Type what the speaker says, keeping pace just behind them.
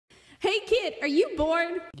Hey kid, are you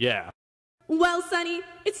bored? Yeah. Well, Sonny,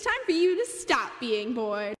 it's time for you to stop being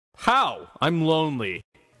bored. How? I'm lonely.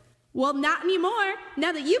 Well, not anymore,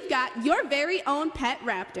 now that you've got your very own pet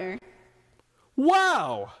raptor.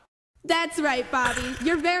 Wow! That's right, Bobby,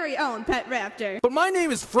 your very own pet raptor. But my name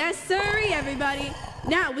is Yes, sirree, everybody.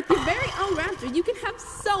 Now, with your very own raptor, you can have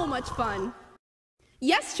so much fun.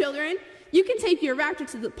 Yes, children, you can take your raptor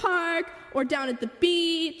to the park or down at the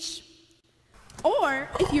beach. Or,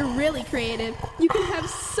 if you're really creative, you can have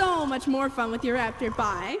so much more fun with your raptor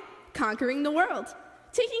by conquering the world,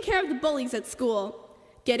 taking care of the bullies at school,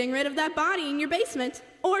 getting rid of that body in your basement,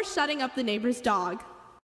 or shutting up the neighbor's dog.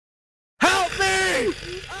 Help me!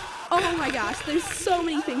 Oh my gosh, there's so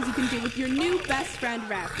many things you can do with your new best friend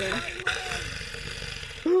raptor.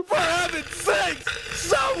 For heaven's sakes!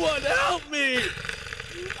 Someone help me!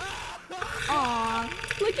 Aw,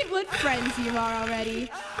 look at what friends you are already.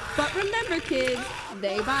 But remember, kids,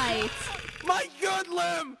 they bite. My good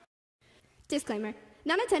limb! Disclaimer.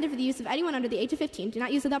 Not intended for the use of anyone under the age of 15. Do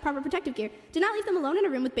not use without proper protective gear. Do not leave them alone in a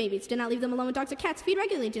room with babies. Do not leave them alone with dogs or cats. Feed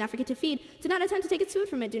regularly. Do not forget to feed. Do not attempt to take its food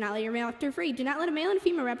from it. Do not let your raptor free. Do not let a male and a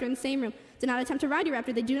female raptor in the same room. Do not attempt to ride your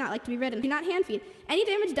raptor. They do not like to be ridden. Do not hand feed. Any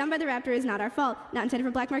damage done by the raptor is not our fault. Not intended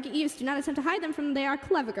for black market use. Do not attempt to hide them from they are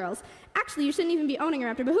clever girls. Actually, you shouldn't even be owning a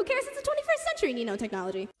raptor, but who cares? It's the 21st century and you know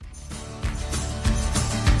technology.